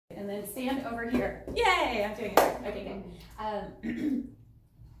then stand over here. Yay, I'm doing it. Okay, good.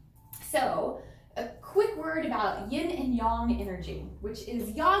 So, a quick word about yin and yang energy, which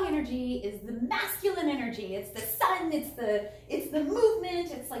is yang energy is the masculine energy. It's the sun, it's the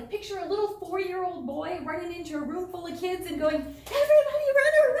movement. It's like picture a little 4-year-old boy running into a room full of kids and going, everybody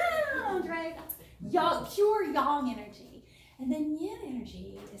run around, right? That's yang, pure yang energy. And then yin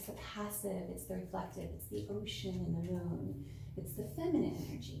energy is the passive, it's the reflective, it's the ocean and the moon. It's the feminine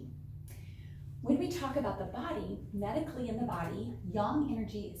energy. When we talk about the body, medically in the body, yang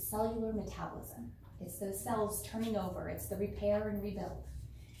energy is cellular metabolism. It's those cells turning over. It's the repair and rebuild.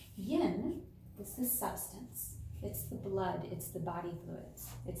 Yin is the substance. It's the blood. It's the body fluids.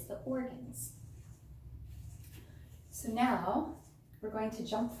 It's the organs. So now we're going to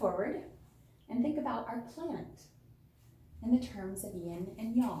jump forward and think about our planet in the terms of yin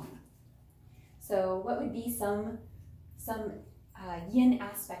and yang. So what would be some yin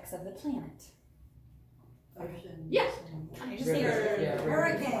aspects of the planet? Ocean. Yeah. I just say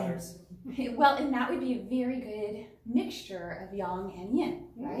Hurricanes. Well, and that would be a very good mixture of yang and yin,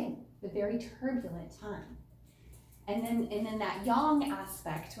 right? The very turbulent time. And then that yang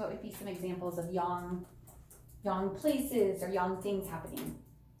aspect, what would be some examples of yang places or yang things happening?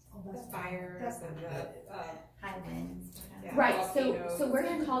 The fires and the high winds. Yeah. Right, so we're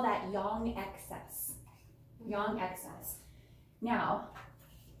going to call that yang excess. Yang excess. Now,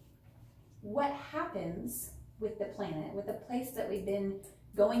 what happens with the planet, with the place that we've been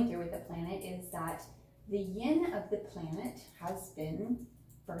going through with the planet, is that the yin of the planet has been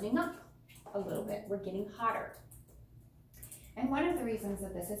burning up a little bit. We're getting hotter. And one of the reasons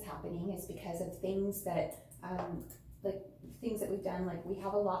that this is happening is because of things that, like things that we've done, like we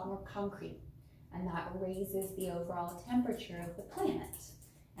have a lot more concrete, and that raises the overall temperature of the planet.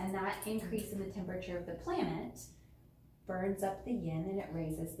 And that increase in the temperature of the planet burns up the yin and it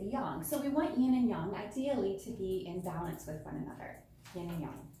raises the yang. So we want yin and yang ideally to be in balance with one another, yin and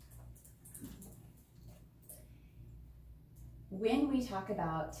yang. When we talk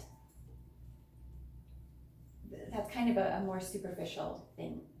about, that's kind of a more superficial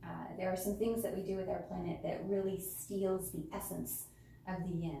thing. There are some things that we do with our planet that really steals the essence of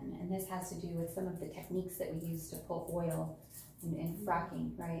the yin. And this has to do with some of the techniques that we use to pull oil in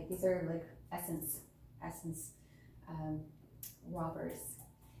fracking, right? These are like essence robbers.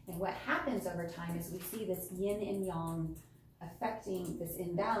 And what happens over time is we see this yin and yang affecting, this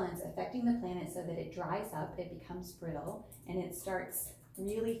imbalance affecting the planet so that it dries up, it becomes brittle, and it starts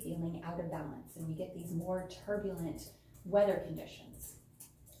really feeling out of balance. And we get these more turbulent weather conditions.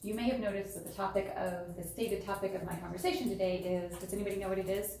 You may have noticed that the stated topic of my conversation today is, does anybody know what it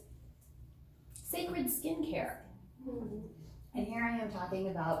is? Sacred skincare. And here I am talking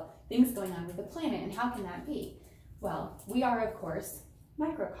about things going on with the planet, and how can that be? Well, we are, of course,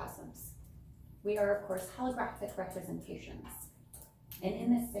 microcosms. We are, of course, holographic representations. And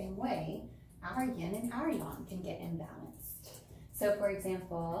in the same way, our yin and our yang can get imbalanced. So, for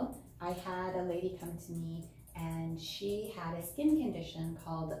example, I had a lady come to me, and she had a skin condition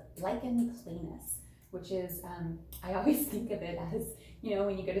called lichen planus, which is, I always think of it as, you know,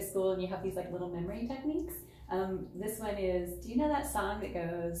 when you go to school and you have these like little memory techniques. This one is, do you know that song that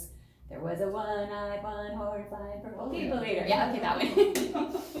goes, there was a one-eyed, one-horrified purple people eater? Yeah, okay, that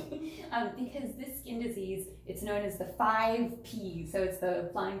one. Because this skin disease, it's known as the 5 Ps, so it's the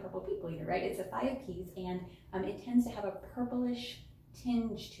flying purple people eater, right? It's the 5 Ps, and it tends to have a purplish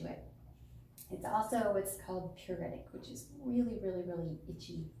tinge to it. It's also what's called pruritic, which is really, really, really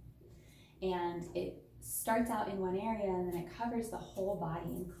itchy. And it starts out in one area, and then it covers the whole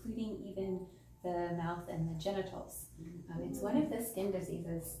body, including even the mouth and the genitals. It's one of the skin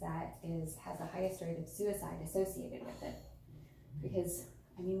diseases that has the highest rate of suicide associated with it. Because,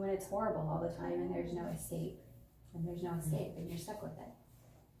 I mean, when it's horrible all the time and there's no escape, and you're stuck with it.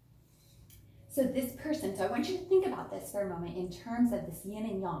 So this person, so I want you to think about this for a moment in terms of this yin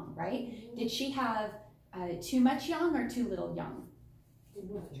and yang, right? Did she have too much yang or too little yang?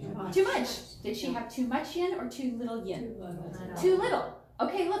 Too much. Did she have too much yin or too little yin? Too little.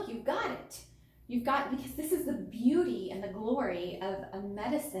 Okay, look, you've got it. Because this is the beauty and the glory of a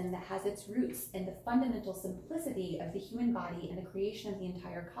medicine that has its roots in the fundamental simplicity of the human body and the creation of the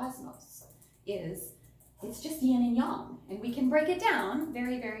entire cosmos. It's just yin and yang. And we can break it down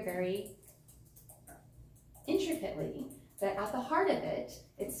very, very, very intricately, but at the heart of it,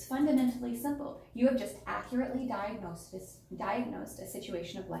 it's fundamentally simple. You have just accurately diagnosed a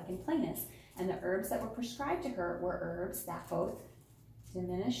situation of lichen planus, and the herbs that were prescribed to her were herbs that both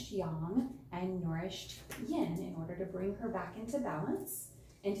diminished yang and nourished yin in order to bring her back into balance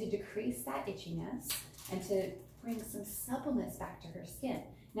and to decrease that itchiness and to bring some suppleness back to her skin.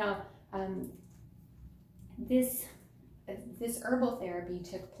 Now, this herbal therapy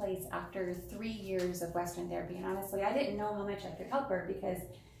took place after 3 years of Western therapy, and honestly, I didn't know how much I could help her because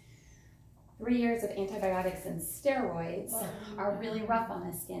 3 years of antibiotics and steroids are really rough on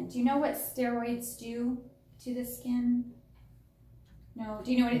the skin. Do you know what steroids do to the skin? No.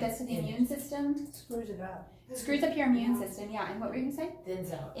 Do you know what it does to the immune system? Screws it up. It screws up your immune system, yeah. And what were you going to say?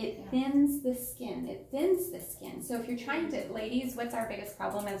 Thins out. It thins the skin. It thins the skin. So if you're trying to, ladies, what's our biggest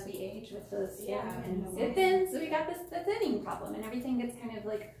problem as we age with the skin? Yeah. And it thins. So we got the thinning problem, and everything gets kind of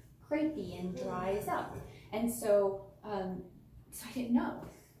like crepey and dries up. And so, so I didn't know.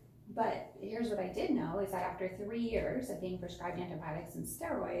 But here's what I did know is that after 3 years of being prescribed antibiotics and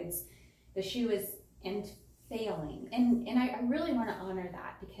steroids, the shoe is failing. And I really want to honor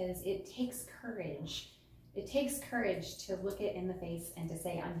that because it takes courage. It takes courage to look it in the face and to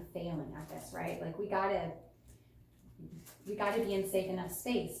say, I'm failing at this, right? Like we gotta be in safe enough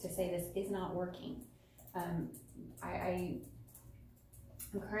space to say this is not working. I'm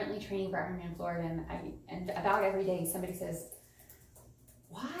currently training for Ironman Florida, and about every day somebody says,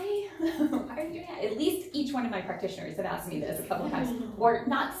 why are you doing that? At least each one of my practitioners have asked me this a couple of times, or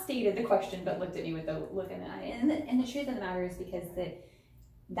not stated the question, but looked at me with a look in the eye. And the truth of the matter is because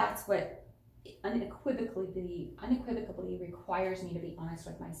that's what unequivocally requires me to be honest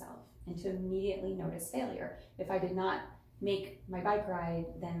with myself and to immediately notice failure. If I did not make my bike ride,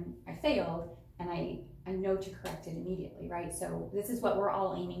 then I failed, and I know to correct it immediately, right? So this is what we're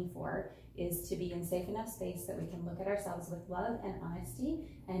all aiming for, is to be in safe enough space that we can look at ourselves with love and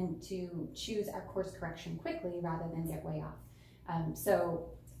honesty and to choose our course correction quickly rather than get way off. So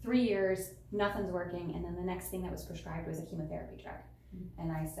 3 years, nothing's working, and then the next thing that was prescribed was a chemotherapy drug.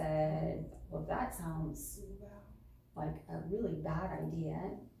 And I said, well, that sounds like a really bad idea.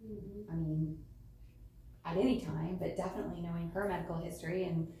 I mean, at any time, but definitely knowing her medical history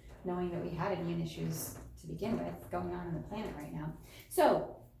and knowing that we had immune issues to begin with going on the planet right now.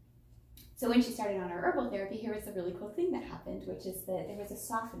 So when she started on her herbal therapy, here was the really cool thing that happened, which is that there was a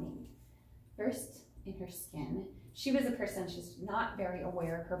softening first in her skin. She was a person, she's not very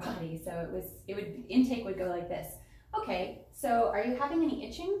aware of her body, so intake would go like this. Okay, so are you having any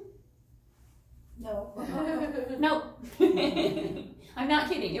itching? No. No. I'm not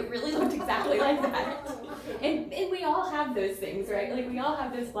kidding. It really looked exactly like that. And we all have those things, right? Like we all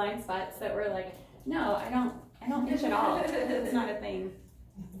have those blind spots that we're like, no, I don't itch at all. It's not a thing.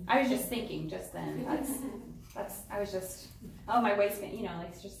 I was just thinking just then. I was just, oh, my waistband, like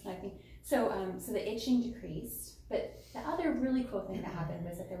it's just nothing. So the itching decreased. But the other really cool thing that happened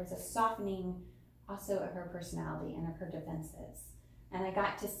was that there was a softening also of her personality and of her defenses. And I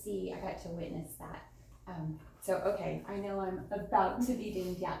got to witness that. Okay, I know I'm about to be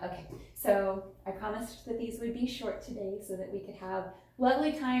doomed. Yeah, okay. So I promised that these would be short today so that we could have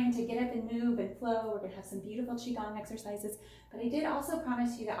lovely time to get up and move and flow. We're gonna have some beautiful Qigong exercises. But I did also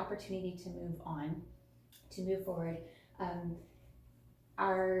promise you the opportunity to move on, to move forward.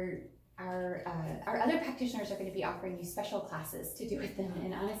 Our other practitioners are going to be offering you special classes to do with them,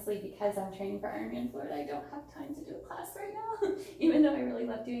 and honestly, because I'm training for Ironman Florida, I don't have time to do a class right now, even though I really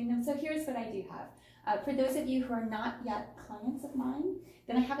love doing them. So here's what I do have. For those of you who are not yet clients of mine,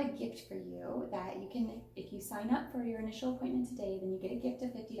 then I have a gift for you that you can, if you sign up for your initial appointment today, then you get a gift of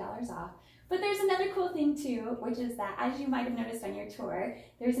 $50 off. But there's another cool thing too, which is that, as you might have noticed on your tour,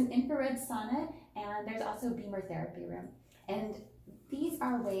 there's an infrared sauna, and there's also a Beamer therapy room. And these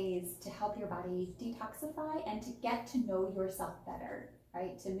are ways to help your body detoxify and to get to know yourself better,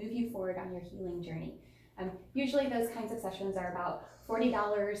 right? To move you forward on your healing journey. Usually those kinds of sessions are about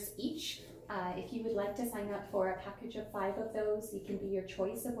 $40 each. If you would like to sign up for a package of 5 of those, you can be your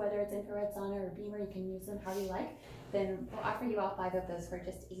choice of whether it's infrared sauna or Beamer, you can use them how you like. Then we'll offer you all 5 of those for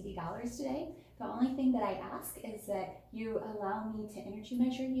just $80 today. The only thing that I ask is that you allow me to energy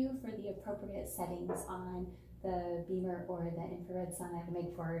measure you for the appropriate settings on the Beamer or the infrared sauna to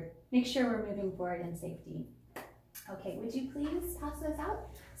make sure we're moving forward in safety. Okay, would you please pass those out?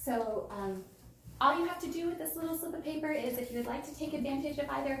 So all you have to do with this little slip of paper is, if you would like to take advantage of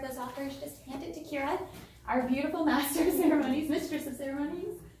either of those offers, just hand it to Kira, our beautiful master of ceremonies, mistress of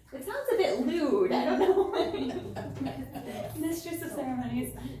ceremonies. It sounds a bit lewd, I don't know. Mistress of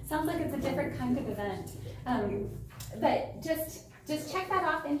ceremonies. Sounds like it's a different kind of event. But just check that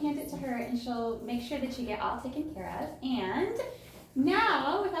off and hand it to her, and she'll make sure that you get all taken care of. And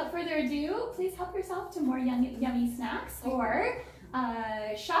now, without further ado, please help yourself to more yummy snacks or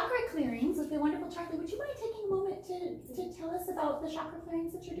chakra clearings with the wonderful Charlie. Would you mind taking a moment to tell us about the chakra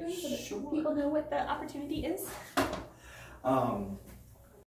clearings that you're doing so that people know what the opportunity is?